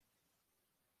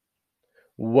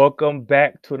Welcome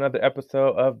back to another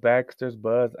episode of Baxter's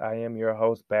Buzz. I am your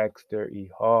host, Baxter E.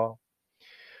 Hall.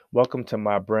 Welcome to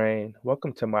my brain.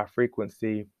 Welcome to my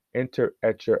frequency. Enter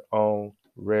at your own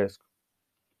risk.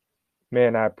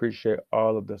 Man, I appreciate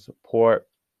all of the support.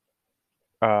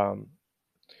 Um,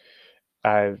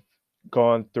 I've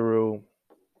gone through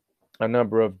a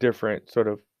number of different sort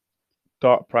of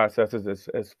thought processes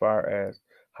as far as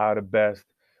how to best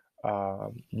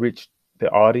reach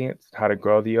the audience, how to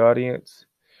grow the audience.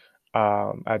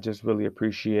 I just really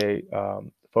appreciate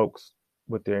folks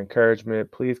with their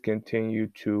encouragement. Please continue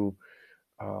to,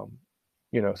 um,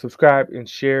 subscribe and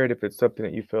share it if it's something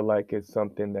that you feel like is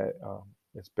something that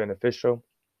is beneficial.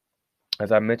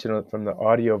 As I mentioned from the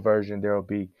audio version, there will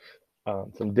be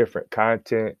some different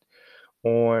content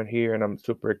on here, and I'm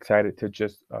super excited to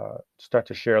just start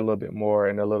to share a little bit more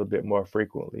and a little bit more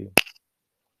frequently.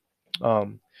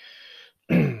 Um,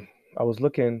 I was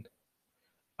looking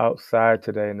outside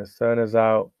today, and the sun is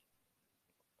out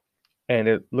and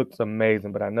it looks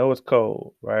amazing, but I know it's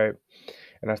cold, right?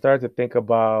 And I started to think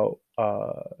about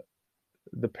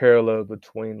the parallel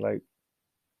between like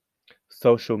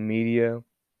social media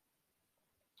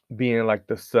being like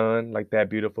the sun, like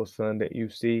that beautiful sun that you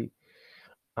see,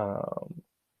 um,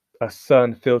 a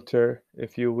sun filter,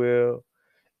 if you will,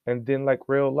 and then like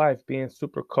real life being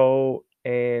super cold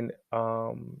and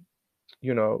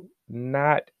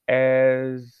not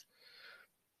as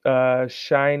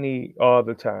shiny all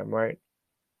the time, right?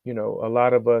 A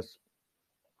lot of us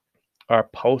are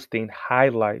posting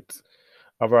highlights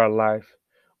of our life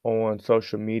on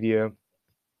social media.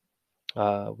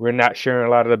 We're not sharing a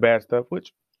lot of the bad stuff,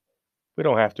 which we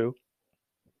don't have to,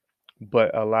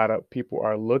 but a lot of people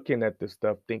are looking at this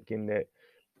stuff thinking that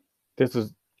this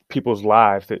is people's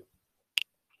lives, that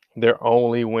they're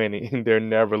only winning, they're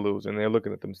never losing. They're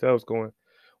looking at themselves going,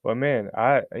 well, man,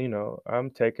 I'm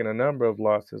taking a number of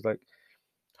losses. Like,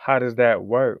 how does that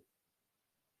work?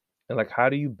 And like, how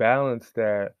do you balance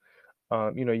that?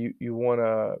 You want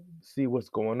to see what's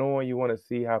going on. You want to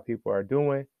see how people are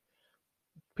doing.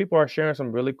 People are sharing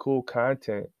some really cool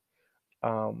content.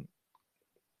 Um,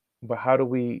 but how do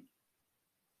we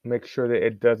make sure that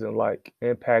it doesn't like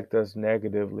impact us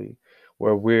negatively,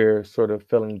 where we're sort of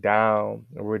feeling down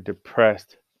or we're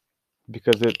depressed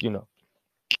because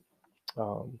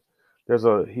um, there's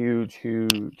a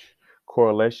huge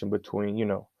correlation between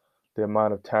the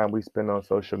amount of time we spend on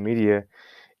social media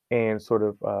and sort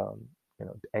of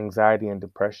anxiety and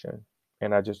depression.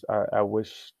 And I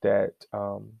wish that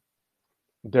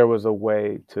there was a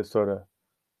way to sort of,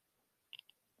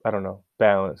 I don't know,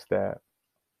 balance that.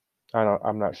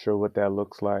 I'm not sure what that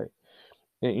looks like.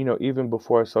 And, even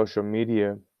before social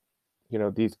media,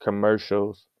 these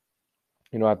commercials,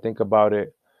 I think about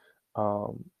it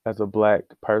as a black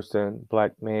person,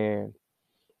 black man,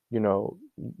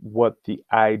 what the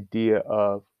idea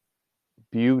of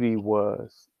beauty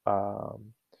was,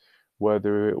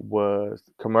 whether it was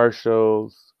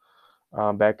commercials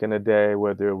back in the day,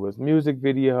 whether it was music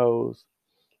videos,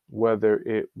 whether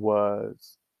it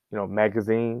was,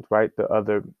 magazines, right? The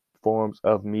other forms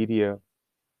of media,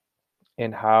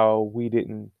 and how we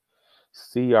didn't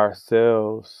see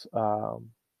ourselves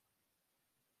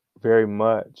very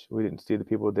much. We didn't see the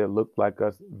people that looked like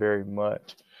us very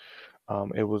much.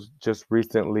 It was just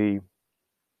recently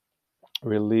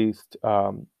released.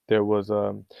 There was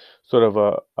sort of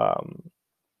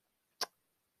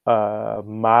a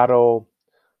model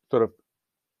sort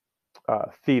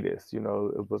of fetus.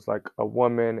 It was like a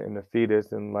woman and a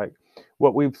fetus, and like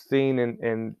what we've seen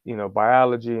in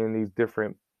biology and these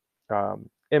different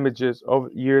images over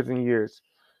years and years,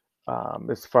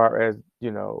 as far as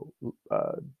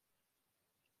uh,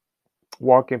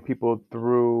 walking people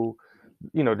through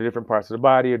the different parts of the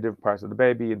body or different parts of the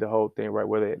baby, the whole thing, right?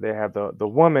 Where they have the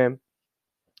woman,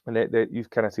 and that you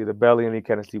kind of see the belly, and you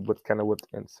kind of see what's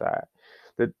inside.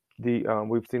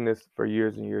 We've seen this for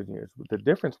years and years and years. But the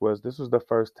difference was this was the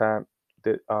first time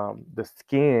that the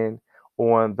skin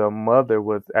on the mother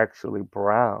was actually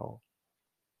brown,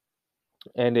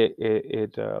 and it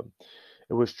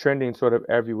was trending sort of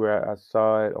everywhere. I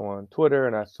saw it on Twitter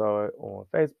and I saw it on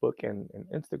Facebook and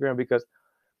Instagram because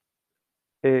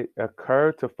it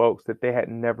occurred to folks that they had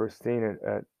never seen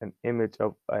an image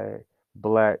of a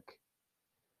black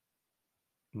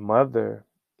mother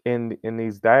in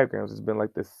these diagrams. It's been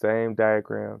like the same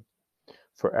diagram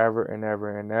forever and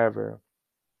ever and ever.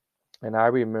 And I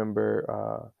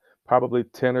remember probably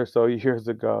 10 or so years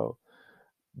ago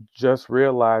just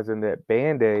realizing that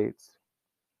band-aids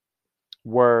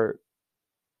were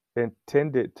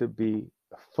intended to be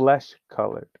flesh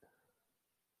colored.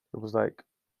 It was like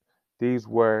these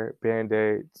were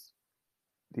band-aids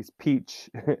peach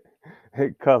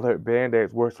colored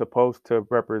band-aids were supposed to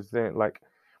represent like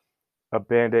a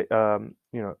band-aid,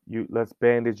 you let's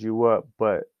bandage you up,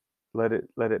 but let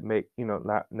it make,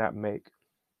 not make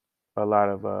a lot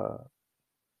of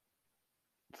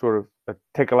sort of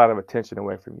take a lot of attention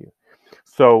away from you.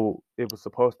 So it was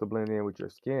supposed to blend in with your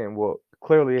skin. Well,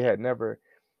 clearly it had never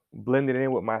blended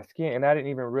in with my skin, and I didn't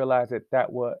even realize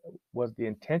that was the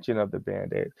intention of the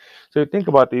band-aid. So think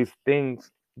about these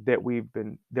things that we've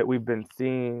been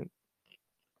seeing.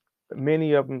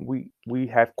 Many of them we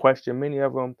have questioned. Many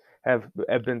of them have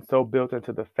been so built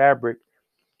into the fabric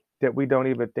that we don't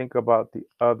even think about the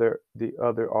other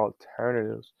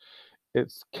alternatives.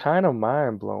 It's kind of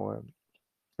mind blowing.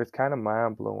 It's kind of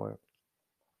mind blowing.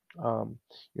 Um,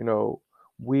 you know,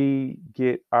 we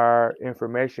get our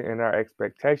information and our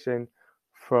expectation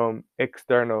from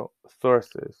external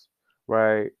sources,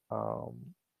 right?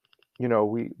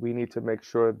 We need to make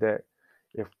sure that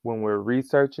if when we're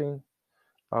researching,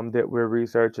 that we're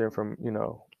researching from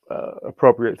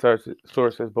appropriate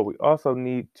sources, but we also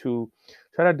need to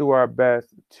try to do our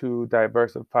best to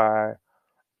diversify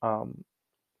um,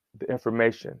 the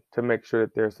information to make sure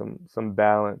that there's some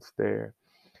balance there.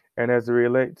 And as it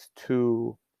relates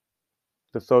to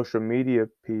the social media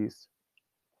piece,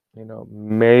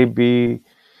 maybe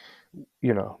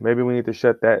maybe we need to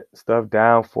shut that stuff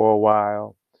down for a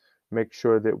while. Make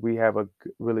sure that we have a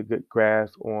really good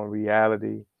grasp on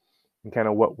reality and kind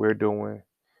of what we're doing,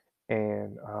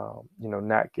 and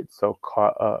not get so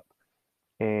caught up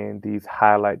in these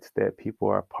highlights that people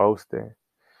are posting.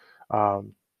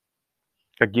 Um,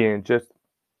 Again, just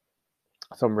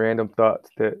some random thoughts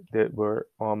that were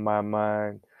on my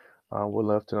mind. Would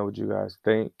love to know what you guys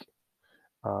think.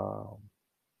 Um,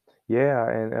 yeah,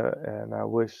 and I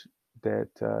wish that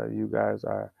you guys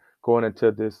are going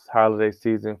into this holiday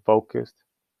season focused,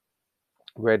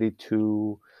 ready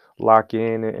to lock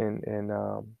in and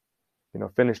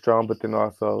finish strong, but then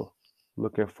also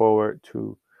looking forward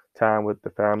to time with the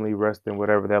family, resting,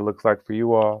 whatever that looks like for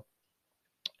you all.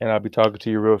 And I'll be talking to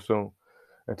you real soon.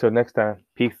 Until next time,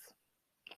 peace.